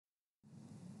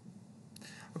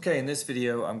Okay, in this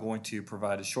video, I'm going to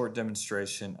provide a short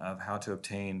demonstration of how to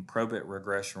obtain Probit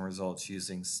regression results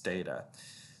using Stata.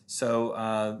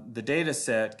 The data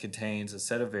set contains a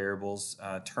set of variables,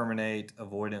 terminate,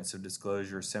 avoidance of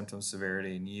disclosure, symptom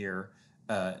severity, and year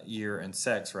and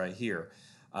sex right here.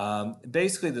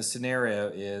 Basically, the scenario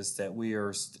is that we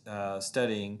are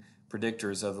studying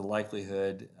predictors of the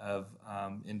likelihood of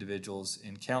individuals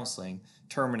in counseling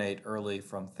terminate early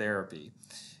from therapy.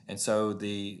 And so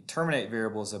the terminate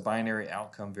variable is a binary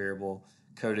outcome variable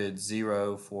coded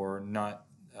 0 for not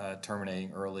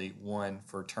terminating early, 1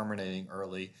 for terminating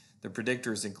early. The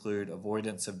predictors include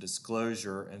avoidance of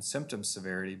disclosure and symptom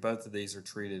severity. Both of these are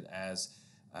treated as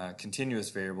continuous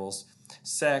variables.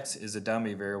 Sex is a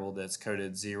dummy variable that's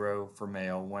coded 0 for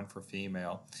male, 1 for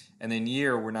female. And then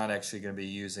year, we're not actually going to be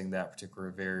using that particular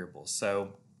variable.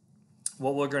 So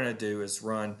what we're going to do is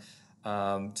run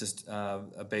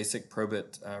a basic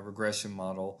Probit regression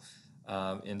model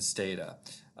in Stata.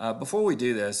 Before we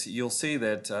do this, you'll see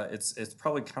that it's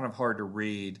probably kind of hard to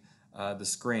read the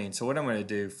screen. So what I'm going to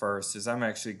do first is I'm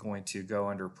actually going to go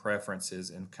under Preferences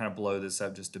and kind of blow this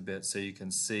up just a bit so you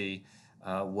can see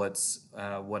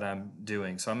what I'm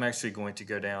doing. So I'm actually going to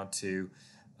go down to,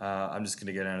 I'm just going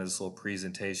to go down to this little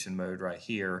presentation mode right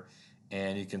here.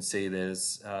 And you can see that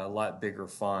it's a lot bigger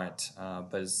font,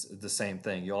 but it's the same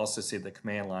thing. You'll also see the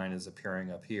command line is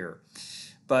appearing up here.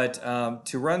 But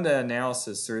to run the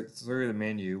analysis through the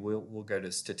menu, we'll go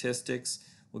to Statistics,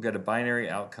 we'll go to Binary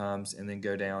Outcomes, and then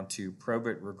go down to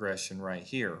Probit Regression right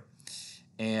here.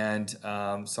 And so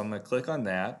I'm going to click on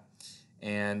that.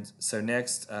 And so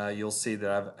next, you'll see that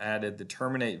I've added the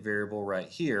terminate variable right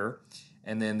here.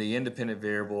 And then the independent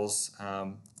variables,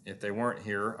 if they weren't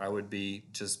here, I would be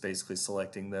just basically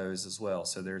selecting those as well.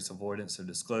 So there's avoidance of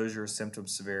disclosure, symptom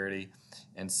severity,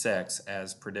 and sex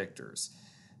as predictors.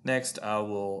 Next, I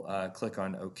will click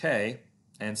on OK.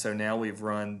 And so now we've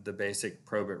run the basic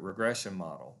Probit regression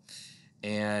model.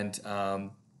 And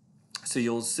so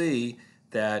you'll see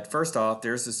that first off,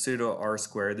 there's the pseudo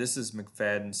R-squared. This is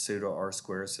McFadden's pseudo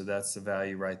R-squared, so that's the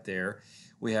value right there.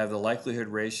 We have the likelihood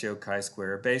ratio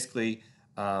chi-square. Basically,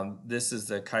 this is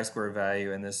the chi-square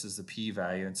value and this is the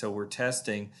p-value, and so we're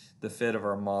testing the fit of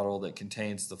our model that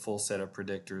contains the full set of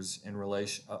predictors in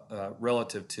relation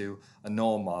relative to a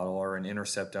null model or an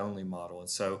intercept-only model. And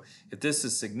so if this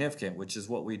is significant, which is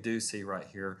what we do see right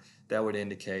here, that would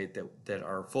indicate that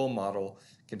our full model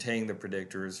containing the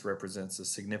predictors represents a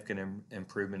significant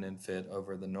improvement in fit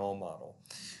over the null model.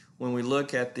 When we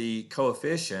look at the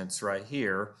coefficients right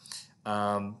here,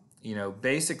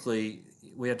 basically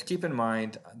we have to keep in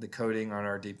mind the coding on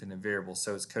our dependent variable.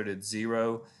 So it's coded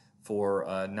 0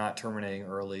 for not terminating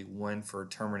early, 1 for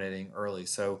terminating early.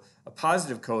 So a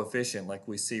positive coefficient like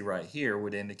we see right here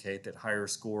would indicate that higher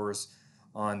scores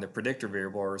on the predictor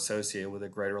variable are associated with a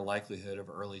greater likelihood of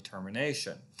early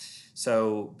termination.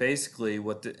 So basically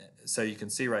so you can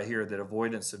see right here that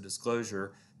avoidance of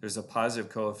disclosure, there's a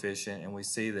positive coefficient and we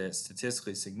see that it's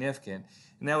statistically significant,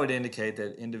 and that would indicate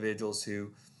that individuals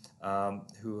who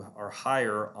are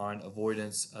higher on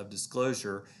avoidance of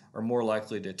disclosure are more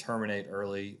likely to terminate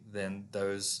early than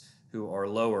those who are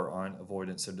lower on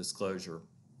avoidance of disclosure.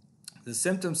 The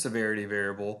symptom severity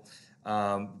variable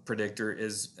predictor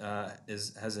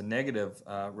has a negative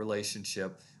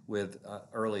relationship with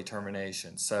early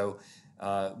termination. So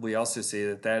we also see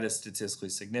that is statistically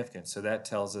significant. So that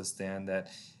tells us then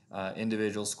that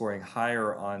individuals scoring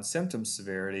higher on symptom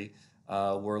severity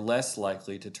were less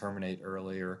likely to terminate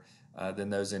earlier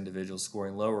than those individuals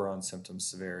scoring lower on symptom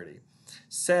severity.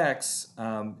 Sex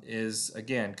is,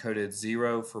 again, coded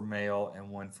 0 for male and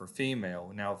 1 for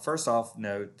female. Now, first off,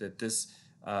 note that this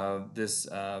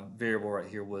variable right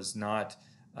here was not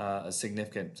a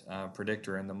significant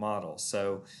predictor in the model.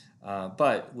 So,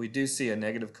 but we do see a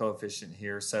negative coefficient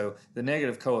here. So the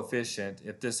negative coefficient,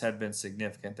 if this had been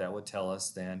significant, that would tell us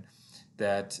then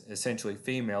that essentially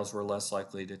females were less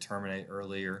likely to terminate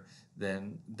earlier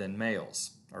than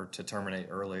males, or to terminate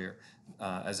earlier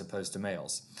as opposed to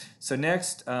males. So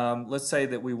next, let's say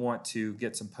that we want to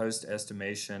get some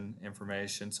post-estimation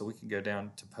information. So we can go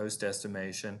down to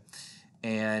post-estimation,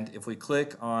 and if we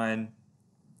click on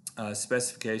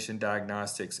specification,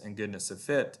 diagnostics, and goodness of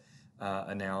fit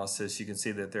analysis, you can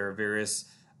see that there are various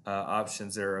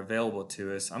options that are available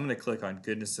to us. I'm going to click on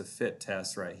goodness of fit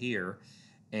test right here.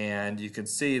 And you can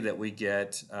see that we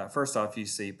get, first off, you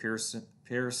see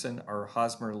Pearson or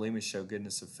Hosmer-Lemishow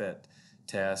goodness of fit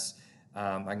test.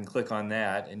 I can click on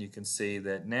that, and you can see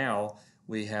that now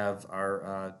we have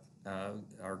our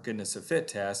goodness of fit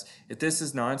test. If this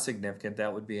is non-significant,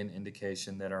 that would be an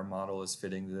indication that our model is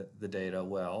fitting the data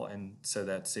well, and so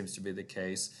that seems to be the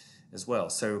case as well.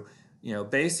 So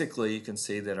basically you can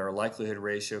see that our likelihood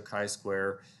ratio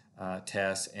chi-square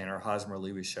test and our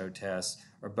Hosmer-Lewis-Show test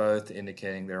are both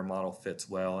indicating their model fits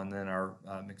well, and then our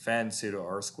McFadden pseudo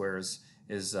R-square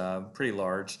is pretty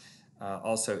large,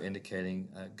 also indicating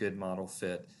a good model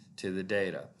fit to the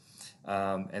data.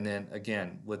 And then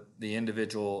again, with the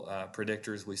individual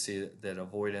predictors, we see that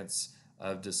avoidance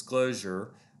of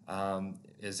disclosure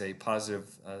is a positive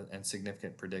and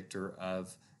significant predictor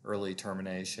of early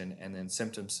termination, and then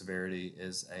symptom severity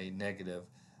is a negative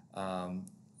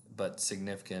but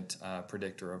significant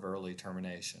predictor of early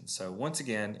termination. So once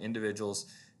again, individuals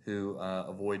who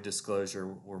avoid disclosure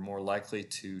were more likely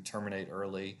to terminate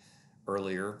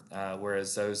earlier,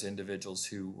 whereas those individuals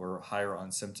who were higher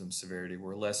on symptom severity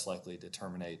were less likely to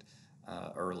terminate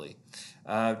early.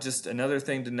 Just another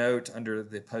thing to note under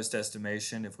the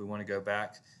post-estimation, if we want to go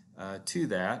back to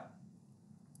that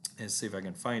and see if I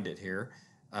can find it here,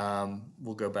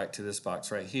 we'll go back to this box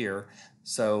right here.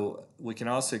 So we can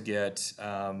also get,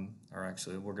 or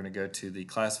actually we're going to go to the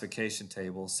classification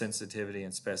table, sensitivity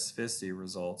and specificity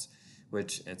results,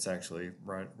 which it's actually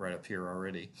right up here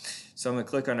already. So I'm going to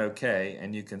click on OK,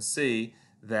 and you can see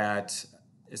that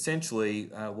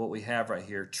essentially what we have right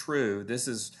here, true, this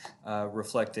is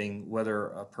reflecting whether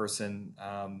a person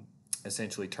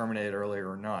essentially terminated earlier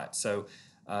or not. So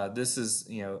this is,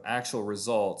 actual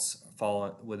results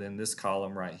fall within this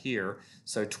column right here.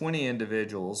 So 20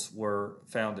 individuals were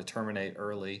found to terminate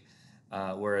early,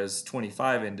 whereas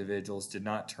 25 individuals did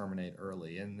not terminate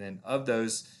early. And then of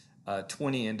those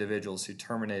 20 individuals who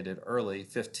terminated early,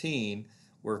 15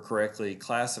 were correctly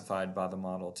classified by the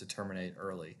model to terminate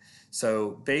early.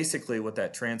 So basically what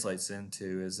that translates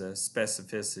into is a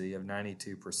specificity of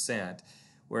 92%,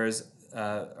 whereas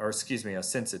a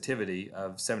sensitivity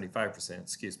of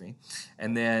 75%,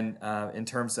 And then in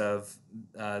terms of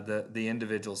the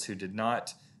individuals who did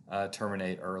not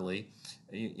terminate early,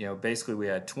 basically we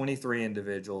had 23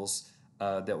 individuals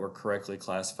that were correctly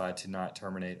classified to not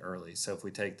terminate early. So if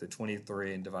we take the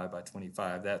 23 and divide by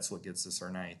 25, that's what gets us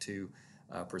our 92%.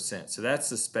 So that's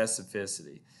the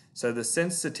specificity. So the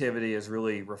sensitivity is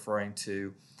really referring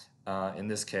to, in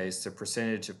this case, the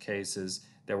percentage of cases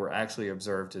that were actually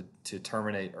observed to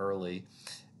terminate early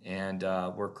and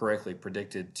were correctly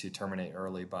predicted to terminate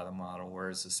early by the model,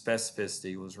 whereas the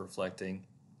specificity was reflecting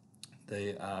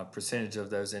the percentage of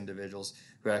those individuals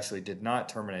who actually did not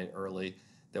terminate early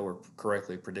that were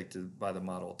correctly predicted by the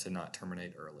model to not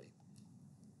terminate early.